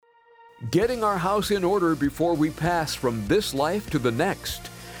Getting our house in order before we pass from this life to the next.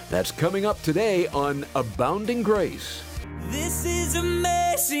 That's coming up today on Abounding Grace. This is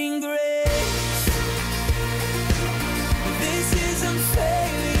amazing grace. This is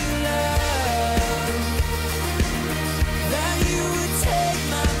unfailing love. That you would take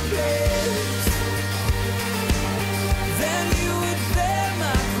my place. That you would bear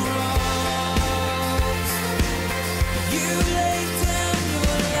my cross. You laid down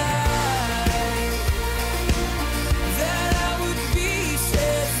your life. That I would be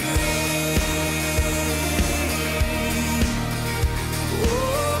set free.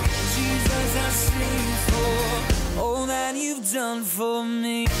 Oh, Jesus, I sing for all that you've done for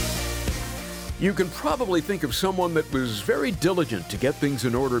me. You can probably think of someone that was very diligent to get things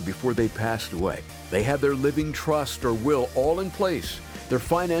in order before they passed away. They had their living trust or will all in place. Their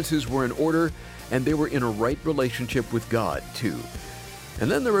finances were in order, and they were in a right relationship with God, too.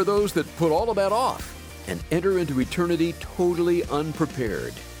 And then there are those that put all of that off and enter into eternity totally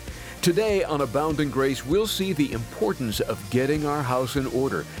unprepared. Today on Abounding Grace, we'll see the importance of getting our house in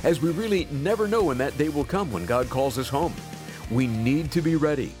order, as we really never know when that day will come when God calls us home. We need to be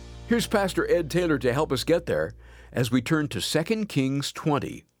ready. Here's Pastor Ed Taylor to help us get there as we turn to 2 Kings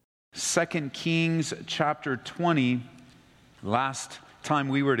 20. 2 Kings chapter 20. Last time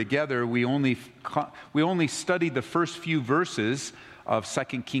we were together, we only studied the first few verses of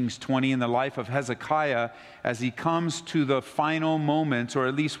 2 Kings 20 in the life of Hezekiah as he comes to the final moments, or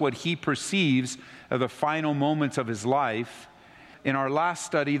at least what he perceives are the final moments of his life. In our last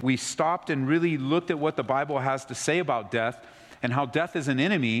study, we stopped and really looked at what the Bible has to say about death and how death is an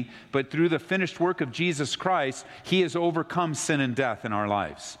enemy, but through the finished work of Jesus Christ, he has overcome sin and death in our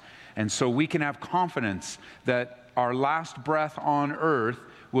lives. And so we can have confidence that our last breath on earth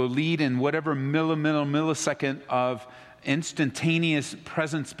will lead in whatever millisecond of instantaneous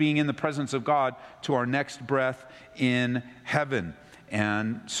presence, being in the presence of God, to our next breath in heaven.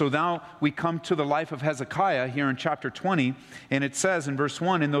 And so now we come to the life of Hezekiah here in chapter 20, and it says in verse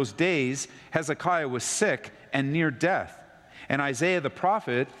 1, "In those days Hezekiah was sick and near death. And Isaiah the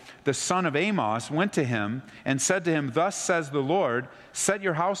prophet, the son of Amos, went to him and said to him, 'Thus says the Lord, set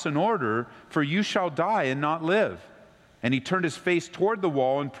your house in order, for you shall die and not live.' And he turned his face toward the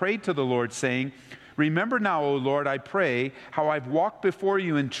wall and prayed to the Lord, saying, 'Remember now, O Lord, I pray, how I've walked before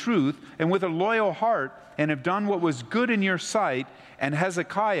you in truth and with a loyal heart, and have done what was good in your sight.' And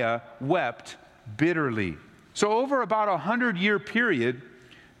Hezekiah wept bitterly." So over about 100-year period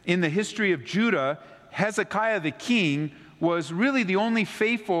in the history of Judah, Hezekiah the king was really the only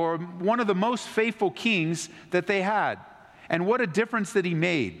faithful, or one of the most faithful kings that they had. And what a difference that he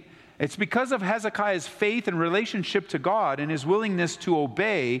made. It's because of Hezekiah's faith and relationship to God and his willingness to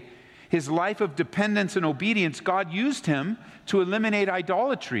obey, his life of dependence and obedience, God used him to eliminate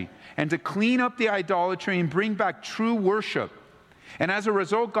idolatry and to clean up the idolatry and bring back true worship. And as a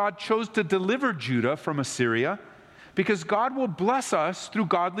result, God chose to deliver Judah from Assyria, because God will bless us through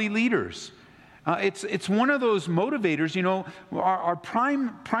godly leaders. It's one of those motivators, you know, our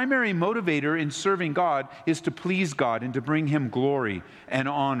primary motivator in serving God is to please God and to bring him glory and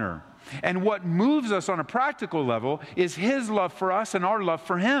honor. And what moves us on a practical level is his love for us and our love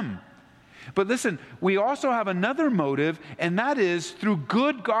for him. But listen, we also have another motive, and that is through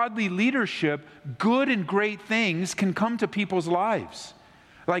good godly leadership, good and great things can come to people's lives.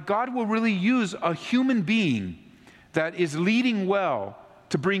 Like God will really use a human being that is leading well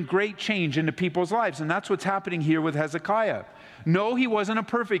to bring great change into people's lives. And that's what's happening here with Hezekiah. No, he wasn't a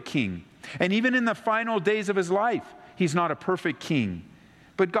perfect king. And even in the final days of his life, he's not a perfect king.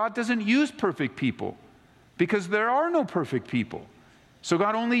 But God doesn't use perfect people, because there are no perfect people. So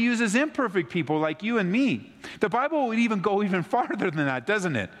God only uses imperfect people like you and me. The Bible would even go even farther than that,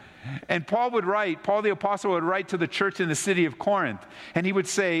 doesn't it? And Paul the apostle would write to the church in the city of Corinth, and he would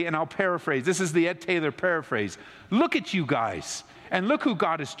say, and I'll paraphrase, this is the Ed Taylor paraphrase, "Look at you guys, and look who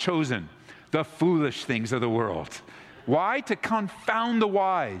God has chosen, the foolish things of the world." Why? To confound the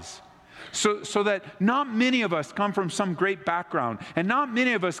wise. So that not many of us come from some great background, and not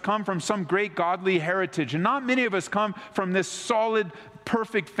many of us come from some great godly heritage, and not many of us come from this solid,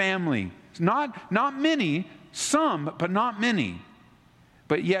 perfect family. Not many, some, but not many.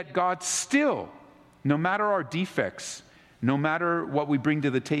 But yet God still, no matter our defects, no matter what we bring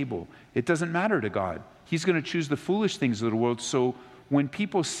to the table, it doesn't matter to God. He's going to choose the foolish things of the world, so when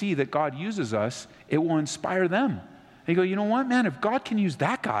people see that God uses us, it will inspire them. They go, you know what, man, if God can use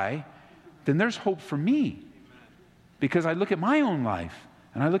that guy, then there's hope for me. Because I look at my own life,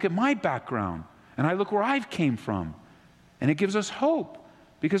 and I look at my background, and I look where I've came from. And it gives us hope,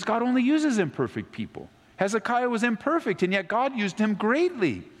 because God only uses imperfect people. Hezekiah was imperfect, and yet God used him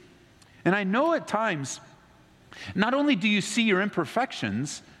greatly. And I know at times, not only do you see your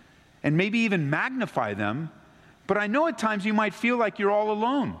imperfections and maybe even magnify them, but I know at times you might feel like you're all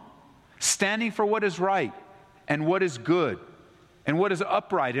alone, standing for what is right and what is good and what is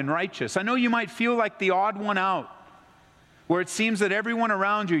upright and righteous. I know you might feel like the odd one out, where it seems that everyone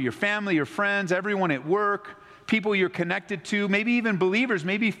around you, your family, your friends, everyone at work, people you're connected to, maybe even believers,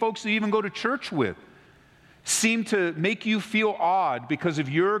 maybe folks that you even go to church with, seem to make you feel odd because of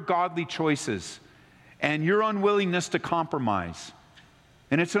your godly choices and your unwillingness to compromise.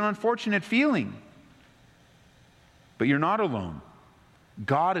 And it's an unfortunate feeling. But you're not alone.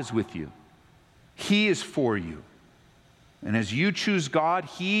 God is with you. He is for you. And as you choose God,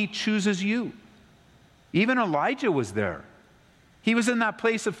 He chooses you. Even Elijah was there. He was in that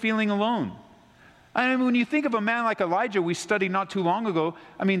place of feeling alone. I mean, when you think of a man like Elijah, we studied not too long ago,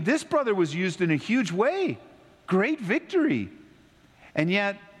 I mean, this brother was used in a huge way. Great victory. And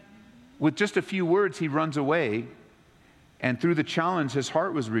yet, with just a few words, he runs away. And through the challenge, his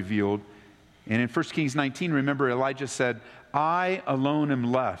heart was revealed. And in 1 Kings 19, remember, Elijah said, I alone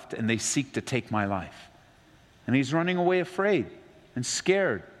am left, and they seek to take my life. And he's running away afraid and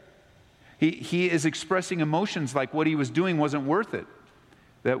scared. He is expressing emotions like what he was doing wasn't worth it.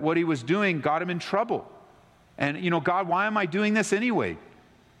 That what he was doing got him in trouble. And, God, why am I doing this anyway?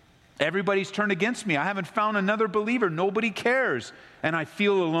 Everybody's turned against me. I haven't found another believer. Nobody cares. And I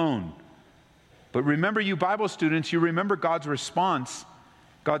feel alone. But remember, you Bible students, you remember God's response.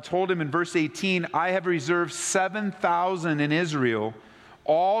 God told him in verse 18, I have reserved 7,000 in Israel,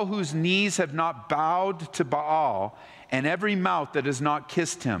 all whose knees have not bowed to Baal, and every mouth that has not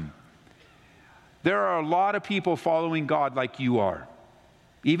kissed him. There are a lot of people following God like you are,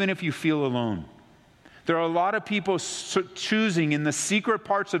 even if you feel alone. There are a lot of people choosing in the secret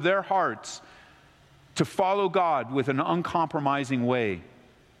parts of their hearts to follow God with an uncompromising way.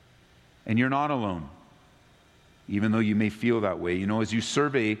 And you're not alone, even though you may feel that way. As you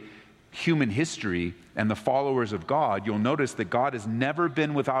survey human history and the followers of God, you'll notice that God has never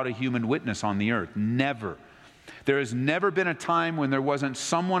been without a human witness on the earth. Never. There has never been a time when there wasn't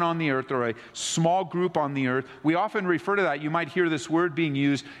someone on the earth or a small group on the earth. We often refer to that. You might hear this word being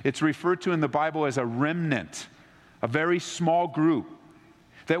used. It's referred to in the Bible as a remnant, a very small group.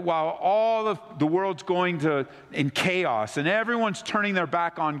 That while all of the world's going in chaos and everyone's turning their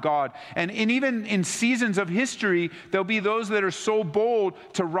back on God, and even in seasons of history, there'll be those that are so bold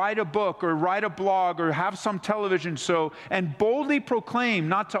to write a book or write a blog or have some television show and boldly proclaim,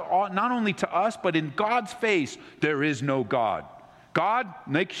 not only to us, but in God's face, there is no God. God,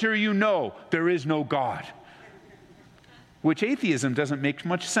 make sure you know there is no God. Which atheism doesn't make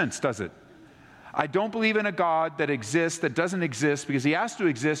much sense, does it? I don't believe in a God that exists, that doesn't exist, because he has to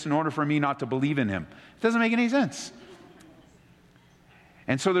exist in order for me not to believe in him. It doesn't make any sense.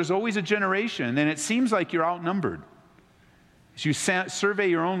 And so there's always a generation, and it seems like you're outnumbered. As you survey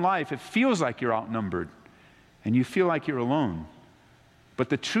your own life, it feels like you're outnumbered, and you feel like you're alone. But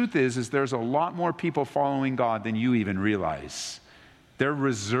the truth is there's a lot more people following God than you even realize. They're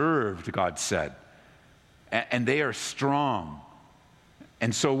reserved, God said, and they are strong.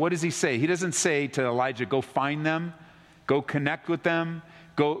 And so what does he say? He doesn't say to Elijah, go find them, go connect with them,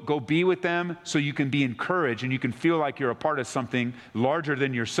 go be with them so you can be encouraged and you can feel like you're a part of something larger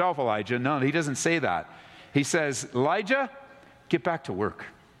than yourself, Elijah. No, he doesn't say that. He says, Elijah, get back to work.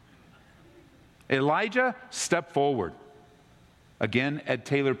 Elijah, step forward. Again, Ed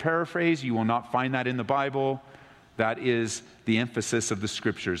Taylor paraphrase, you will not find that in the Bible. That is the emphasis of the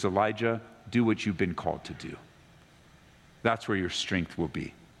scriptures. Elijah, do what you've been called to do. That's where your strength will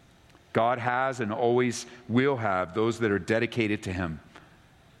be. God has and always will have those that are dedicated to him.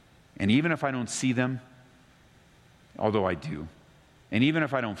 And even if I don't see them, although I do, and even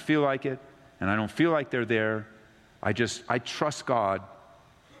if I don't feel like it, and I don't feel like they're there, I trust God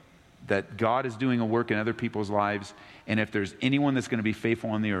that God is doing a work in other people's lives, and if there's anyone that's going to be faithful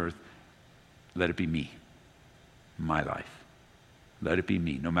on the earth, let it be me, my life. Let it be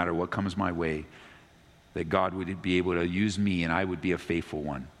me, no matter what comes my way, that God would be able to use me and I would be a faithful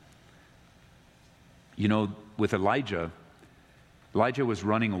one. With Elijah was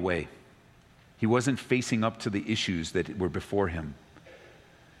running away. He wasn't facing up to the issues that were before him.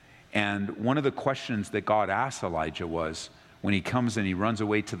 And one of the questions that God asked Elijah was, when he comes and he runs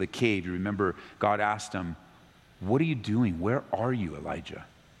away to the cave, you remember God asked him, what are you doing? Where are you, Elijah?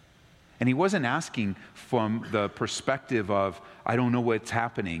 And he wasn't asking from the perspective of, I don't know what's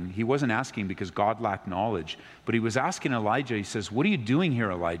happening. He wasn't asking because God lacked knowledge. But he was asking Elijah, he says, what are you doing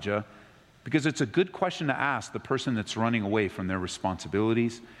here, Elijah? Because it's a good question to ask the person that's running away from their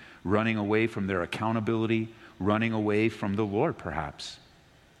responsibilities, running away from their accountability, running away from the Lord, perhaps.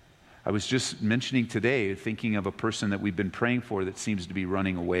 I was just mentioning today, thinking of a person that we've been praying for that seems to be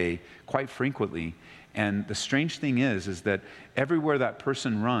running away quite frequently. And the strange thing is that everywhere that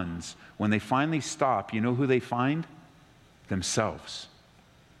person runs, when they finally stop, you know who they find? Themselves.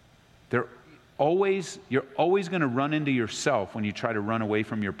 You're always going to run into yourself when you try to run away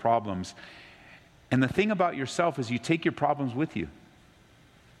from your problems. And the thing about yourself is you take your problems with you.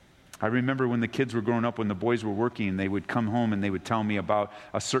 I remember when the kids were growing up, when the boys were working, they would come home and they would tell me about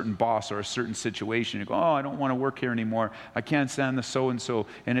a certain boss or a certain situation. You go, oh, I don't want to work here anymore. I can't stand the so-and-so,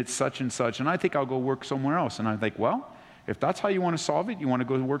 and it's such and such, and I think I'll go work somewhere else. And I'm like, well, if that's how you want to solve it, you want to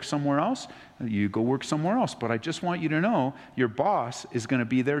go work somewhere else, you go work somewhere else. But I just want you to know your boss is going to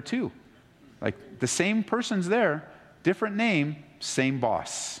be there too. Like the same person's there, different name, same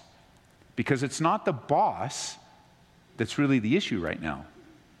boss. Because it's not the boss that's really the issue right now.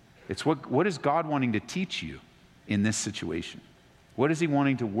 It's what is God wanting to teach you in this situation? What is he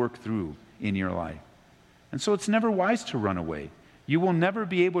wanting to work through in your life? And so it's never wise to run away. You will never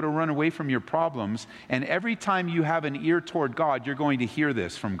be able to run away from your problems. And every time you have an ear toward God, you're going to hear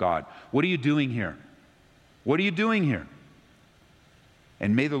this from God. What are you doing here? What are you doing here?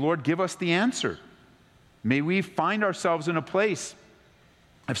 And may the Lord give us the answer. May we find ourselves in a place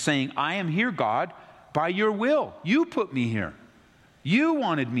of saying, I am here, God, by your will. You put me here. You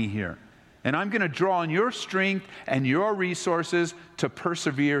wanted me here. And I'm going to draw on your strength and your resources to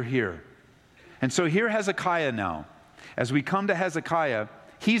persevere here. And so here Hezekiah now. As we come to Hezekiah,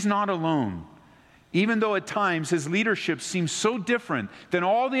 he's not alone. Even though at times his leadership seems so different than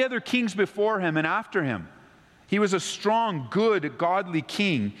all the other kings before him and after him. He was a strong, good, godly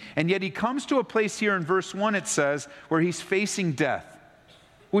king. And yet he comes to a place here in verse 1, it says, where he's facing death.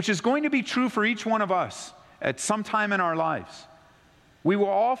 Which is going to be true for each one of us at some time in our lives. We will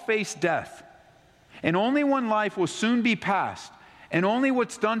all face death. And only one life will soon be passed. And only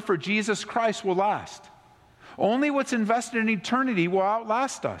what's done for Jesus Christ will last. Only what's invested in eternity will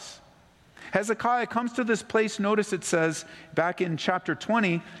outlast us. Hezekiah comes to this place, notice it says, back in chapter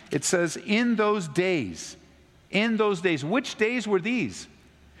 20, it says, in those days. In those days. Which days were these?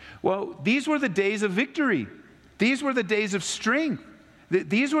 Well, these were the days of victory. These were the days of strength.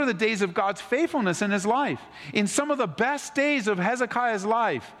 These were the days of God's faithfulness in his life. In some of the best days of Hezekiah's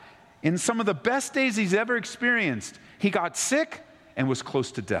life, in some of the best days he's ever experienced, he got sick and was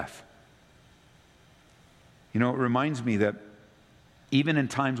close to death. You know, it reminds me that even in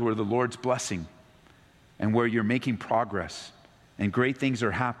times where the Lord's blessing and where you're making progress and great things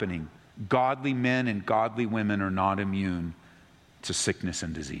are happening, godly men and godly women are not immune to sickness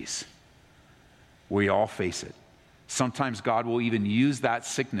and disease. We all face it. Sometimes God will even use that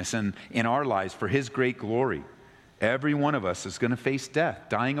sickness in our lives for his great glory. Every one of us is going to face death,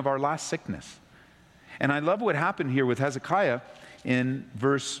 dying of our last sickness. And I love what happened here with Hezekiah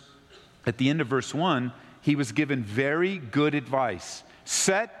at the end of verse 1, he was given very good advice.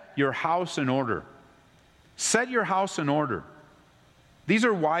 Set your house in order. Set your house in order. These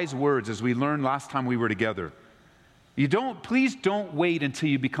are wise words as we learned last time we were together. Please don't wait until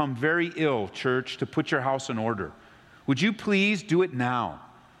you become very ill, church, to put your house in order. Would you please do it now?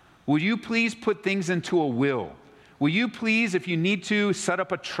 Will you please put things into a will? Will you please, if you need to, set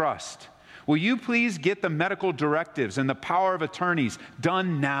up a trust? Will you please get the medical directives and the power of attorneys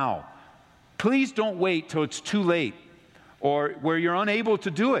done now? Please don't wait till it's too late or where you're unable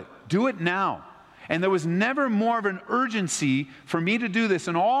to do it. Do it now. And there was never more of an urgency for me to do this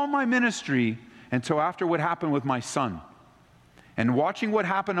in all my ministry until after what happened with my son. And watching what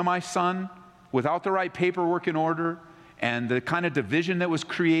happened to my son without the right paperwork in order, and the kind of division that was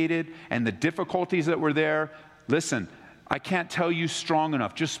created and the difficulties that were there. Listen, I can't tell you strong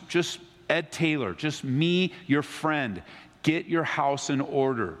enough. Just Ed Taylor, just me, your friend. Get your house in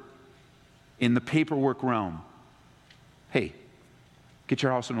order in the paperwork realm. Hey, get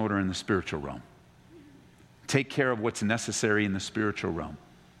your house in order in the spiritual realm. Take care of what's necessary in the spiritual realm.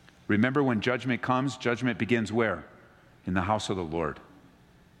 Remember, when judgment comes, judgment begins where? In the house of the Lord.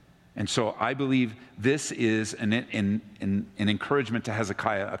 And so I believe this is an encouragement to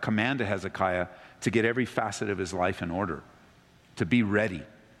Hezekiah, a command to Hezekiah to get every facet of his life in order, to be ready,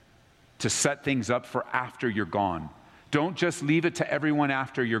 to set things up for after you're gone. Don't just leave it to everyone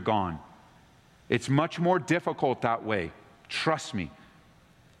after you're gone. It's much more difficult that way. Trust me.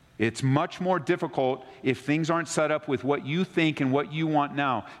 It's much more difficult if things aren't set up with what you think and what you want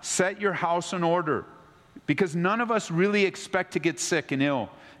now. Set your house in order, because none of us really expect to get sick and ill.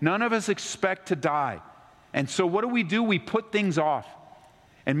 None of us expect to die. And so what do? We put things off.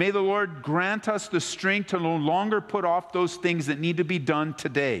 And may the Lord grant us the strength to no longer put off those things that need to be done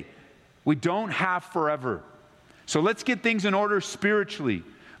today. We don't have forever. So let's get things in order spiritually.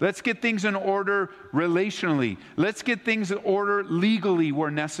 Let's get things in order relationally. Let's get things in order legally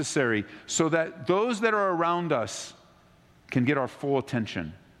where necessary so that those that are around us can get our full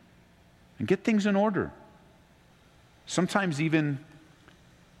attention. And get things in order. Sometimes even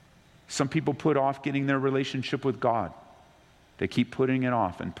some people put off getting their relationship with God. They keep putting it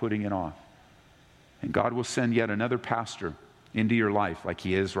off and putting it off. And God will send yet another pastor into your life like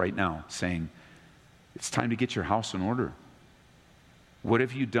he is right now, saying, it's time to get your house in order. What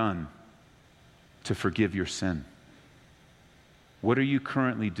have you done to forgive your sin? What are you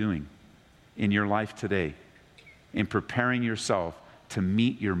currently doing in your life today in preparing yourself to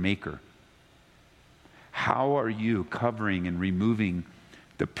meet your Maker? How are you covering and removing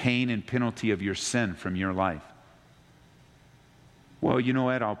the pain and penalty of your sin from your life? Well, you know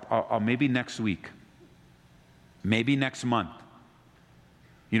what? I'll maybe next week, maybe next month.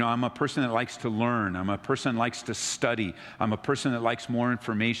 You know, I'm a person that likes to learn. I'm a person that likes to study. I'm a person that likes more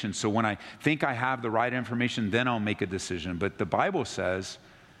information. So when I think I have the right information, then I'll make a decision. But the Bible says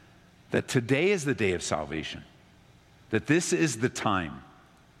that today is the day of salvation, that this is the time,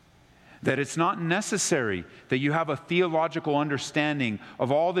 that it's not necessary that you have a theological understanding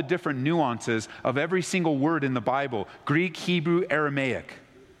of all the different nuances of every single word in the Bible, Greek, Hebrew, Aramaic.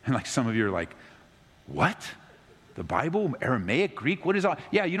 And like some of you are like, what? The Bible, Aramaic, Greek, what is all?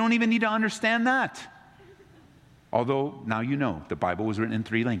 Yeah, you don't even need to understand that. Although, now you know, the Bible was written in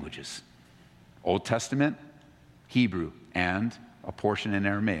 3 languages. Old Testament, Hebrew, and a portion in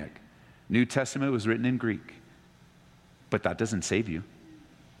Aramaic. New Testament was written in Greek. But that doesn't save you.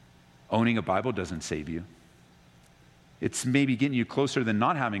 Owning a Bible doesn't save you. It's maybe getting you closer than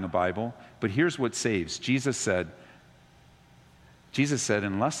not having a Bible, but here's what saves. Jesus said,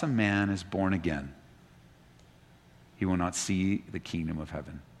 unless a man is born again, he will not see the kingdom of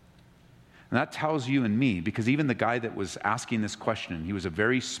heaven. And that tells you and me, because even the guy that was asking this question, he was a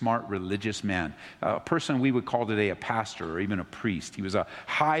very smart religious man, a person we would call today a pastor or even a priest. He was a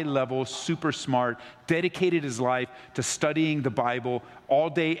high-level, super smart, dedicated his life to studying the Bible all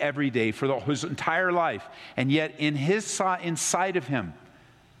day, every day for his entire life. And yet inside of him,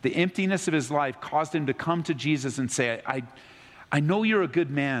 the emptiness of his life caused him to come to Jesus and say, I know you're a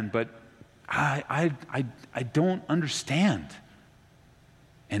good man, but I don't understand.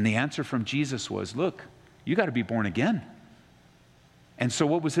 And the answer from Jesus was, look, you got to be born again. And so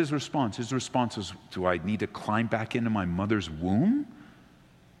what was his response? His response was, do I need to climb back into my mother's womb?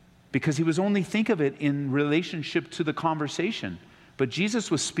 Because he was only think of it in relationship to the conversation. But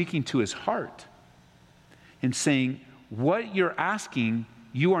Jesus was speaking to his heart and saying, what you're asking,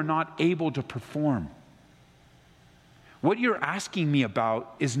 you are not able to perform. What you're asking me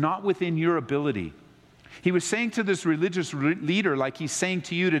about is not within your ability. He was saying to this religious leader, like he's saying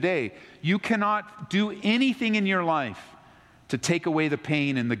to you today, you cannot do anything in your life to take away the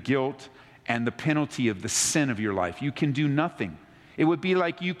pain and the guilt and the penalty of the sin of your life. You can do nothing. It would be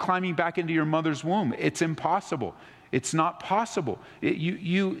like you climbing back into your mother's womb. It's impossible. It's not possible.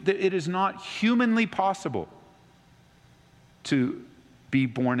 It is not humanly possible to be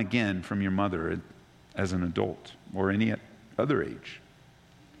born again from your mother as an adult or any other age.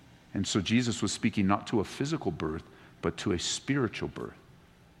 And so Jesus was speaking not to a physical birth, but to a spiritual birth.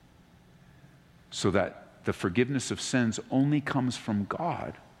 So that the forgiveness of sins only comes from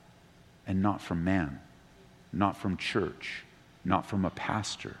God and not from man, not from church, not from a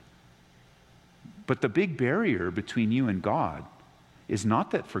pastor. But the big barrier between you and God is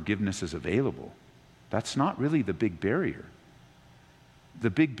not that forgiveness is available. That's not really the big barrier. The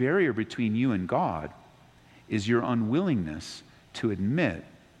big barrier between you and God is your unwillingness to admit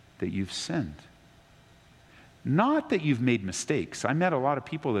that you've sinned. Not that you've made mistakes. I met a lot of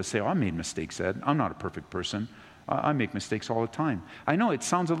people that say, I made mistakes, Ed. I'm not a perfect person. I make mistakes all the time. I know it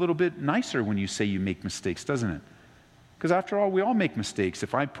sounds a little bit nicer when you say you make mistakes, doesn't it? Because after all, we all make mistakes.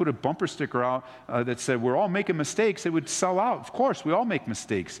 If I put a bumper sticker out that said, we're all making mistakes, it would sell out. Of course, we all make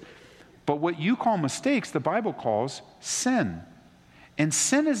mistakes. But what you call mistakes, the Bible calls sin. And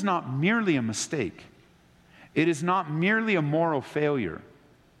sin is not merely a mistake. It is not merely a moral failure.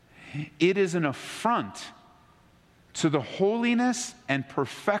 It is an affront to the holiness and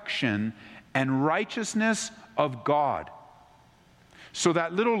perfection and righteousness of God. So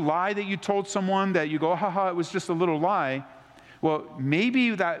that little lie that you told someone that you go, haha, it was just a little lie. Well,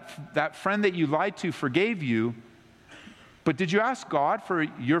 maybe that friend that you lied to forgave you, but did you ask God for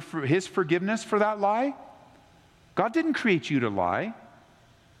his forgiveness for that lie? God didn't create you to lie.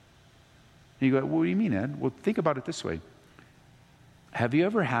 And you go, well, what do you mean, Ed? Well, think about it this way. Have you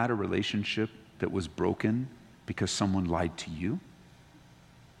ever had a relationship that was broken because someone lied to you?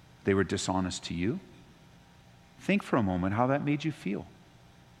 They were dishonest to you? Think for a moment how that made you feel.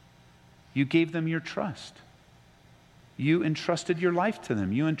 You gave them your trust. You entrusted your life to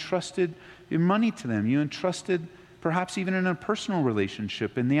them. You entrusted your money to them. You entrusted perhaps even in a personal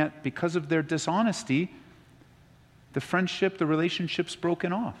relationship. And yet, because of their dishonesty, the friendship, the relationship's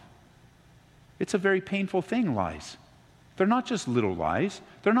broken off. It's a very painful thing, lies. They're not just little lies.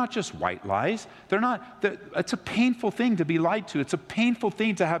 They're not just white lies. It's a painful thing to be lied to. It's a painful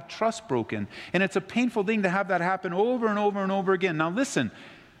thing to have trust broken. And it's a painful thing to have that happen over and over and over again. Now listen,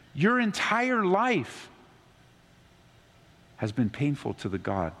 your entire life has been painful to the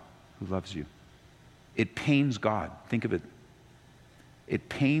God who loves you. It pains God. Think of it. It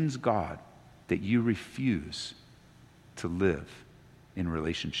pains God that you refuse to live in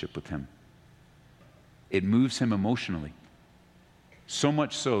relationship with him. It moves him emotionally. So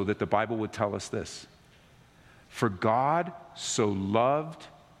much so that the Bible would tell us this. For God so loved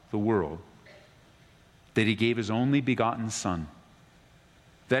the world that he gave his only begotten Son,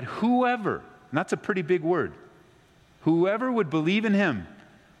 that whoever, and that's a pretty big word, whoever would believe in him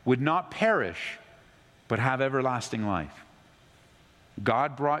would not perish, but have everlasting life.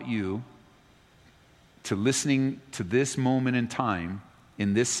 God brought you to listening to this moment in time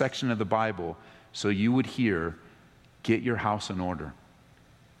in this section of the Bible so you would hear, get your house in order.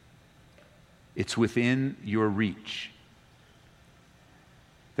 It's within your reach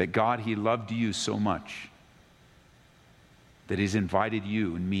that God, he loved you so much that he's invited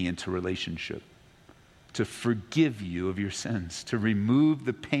you and me into relationship to forgive you of your sins, to remove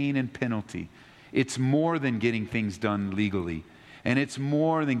the pain and penalty. It's more than getting things done legally, and it's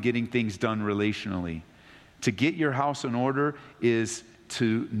more than getting things done relationally. To get your house in order is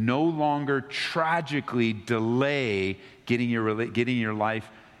to no longer tragically delay getting your life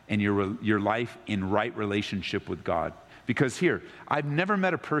and your life in right relationship with God. Because here, I've never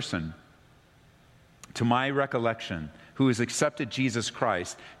met a person, to my recollection, who has accepted Jesus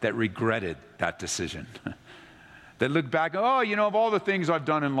Christ that regretted that decision. That looked back, of all the things I've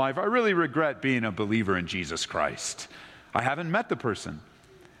done in life, I really regret being a believer in Jesus Christ. I haven't met the person.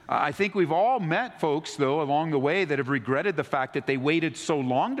 I think we've all met folks, though, along the way that have regretted the fact that they waited so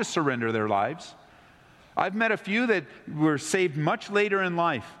long to surrender their lives. I've met a few that were saved much later in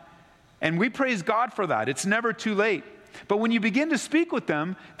life. And we praise God for that. It's never too late. But when you begin to speak with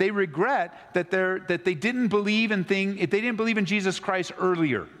them, they regret that they didn't believe in Jesus Christ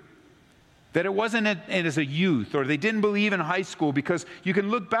earlier. That it wasn't as a youth, or they didn't believe in high school, because you can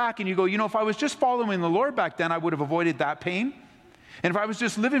look back and you go, if I was just following the Lord back then, I would have avoided that pain. And if I was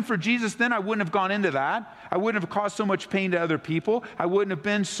just living for Jesus then, I wouldn't have gone into that. I wouldn't have caused so much pain to other people. I wouldn't have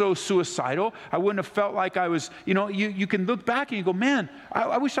been so suicidal. I wouldn't have felt like I was, you can look back and you go, man,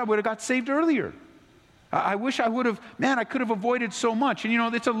 I wish I would have got saved earlier. I wish I would have, I could have avoided so much.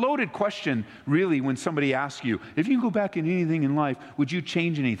 And it's a loaded question, really, when somebody asks you, if you can go back in anything in life, would you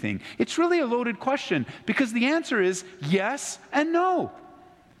change anything? It's really a loaded question, because the answer is yes and no.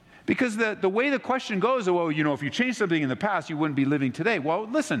 Because the way the question goes, if you changed something in the past, you wouldn't be living today. Well,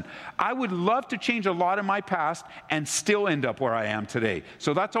 listen, I would love to change a lot in my past and still end up where I am today.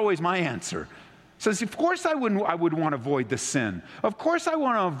 So that's always my answer. Says, of course I would want to avoid the sin. Of course I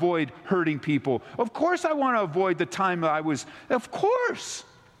want to avoid hurting people. Of course I want to avoid the time that of course.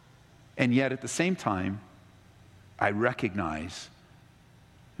 And yet at the same time, I recognize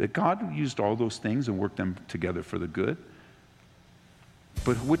that God used all those things and worked them together for the good.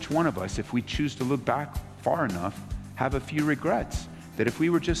 But which one of us, if we choose to look back far enough, have a few regrets that if we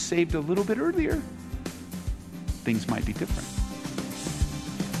were just saved a little bit earlier, things might be different.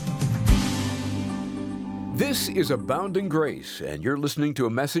 This is Abounding Grace, and you're listening to a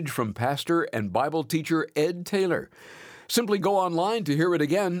message from pastor and Bible teacher Ed Taylor. Simply go online to hear it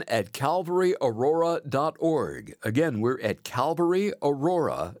again at calvaryaurora.org. Again, we're at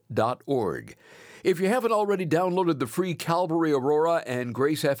calvaryaurora.org. If you haven't already downloaded the free Calvary Aurora and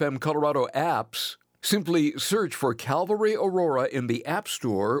Grace FM Colorado apps, simply search for Calvary Aurora in the App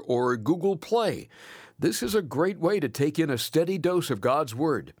Store or Google Play. This is a great way to take in a steady dose of God's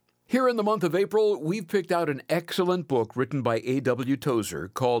Word. Here in the month of April, we've picked out an excellent book written by A.W. Tozer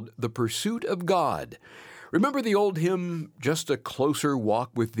called The Pursuit of God. Remember the old hymn, Just a Closer Walk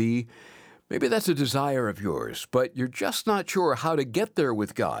with Thee? Maybe that's a desire of yours, but you're just not sure how to get there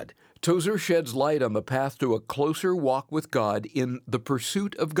with God. Tozer sheds light on the path to a closer walk with God in The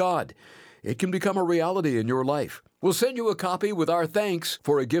Pursuit of God. It can become a reality in your life. We'll send you a copy with our thanks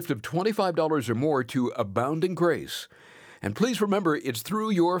for a gift of $25 or more to Abounding Grace. And please remember, it's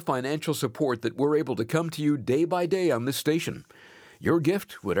through your financial support that we're able to come to you day by day on this station. Your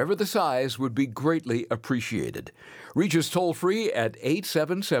gift, whatever the size, would be greatly appreciated. Reach us toll-free at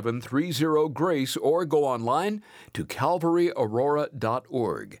 877-30-GRACE or go online to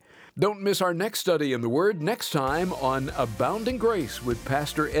calvaryaurora.org. Don't miss our next study in the Word next time on Abounding Grace with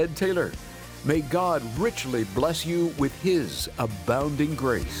Pastor Ed Taylor. May God richly bless you with His abounding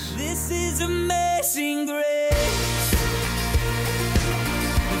grace. This is amazing grace.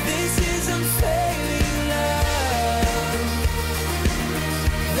 This is unfailing love.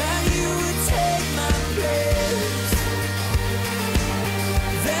 That you would take my place.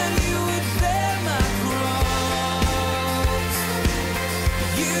 That you would bear my cross.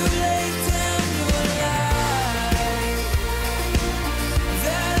 You laid down your life.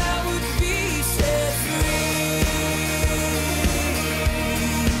 That I would be set free.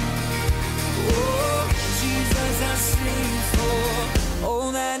 Oh, Jesus, I sing for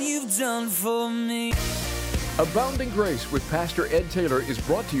all that you've done for me. Abounding Grace with Pastor Ed Taylor is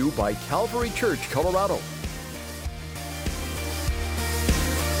brought to you by Calvary Church, Colorado.